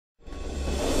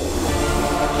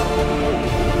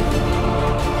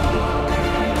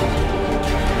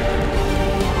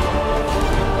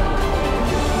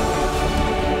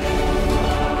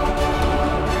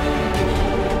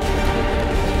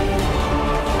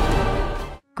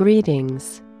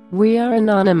Greetings. We are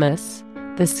anonymous.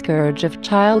 The scourge of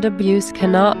child abuse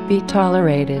cannot be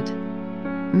tolerated.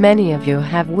 Many of you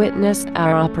have witnessed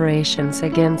our operations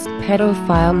against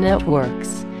pedophile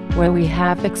networks, where we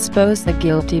have exposed the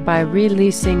guilty by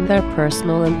releasing their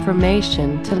personal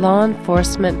information to law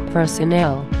enforcement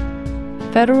personnel.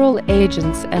 Federal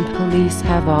agents and police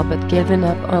have all but given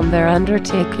up on their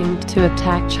undertaking to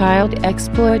attack child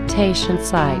exploitation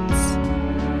sites.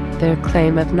 Their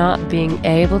claim of not being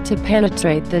able to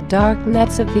penetrate the dark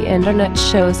nets of the internet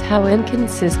shows how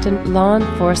inconsistent law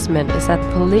enforcement is at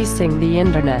policing the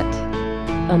internet.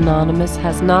 Anonymous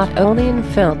has not only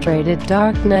infiltrated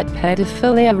DarkNet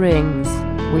pedophilia rings,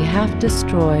 we have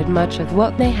destroyed much of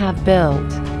what they have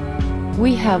built.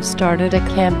 We have started a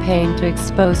campaign to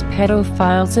expose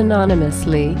pedophiles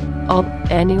anonymously. All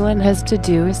anyone has to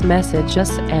do is message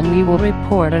us and we will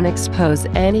report and expose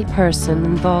any person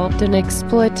involved in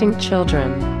exploiting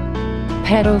children.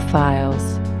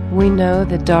 Pedophiles, we know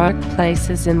the dark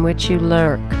places in which you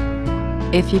lurk.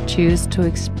 If you choose to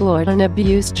exploit and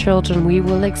abuse children, we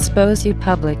will expose you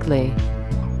publicly.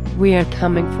 We are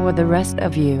coming for the rest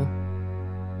of you.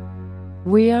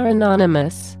 We are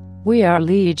anonymous. We are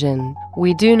legion.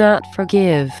 We do not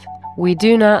forgive. We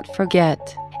do not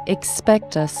forget.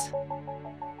 Expect us.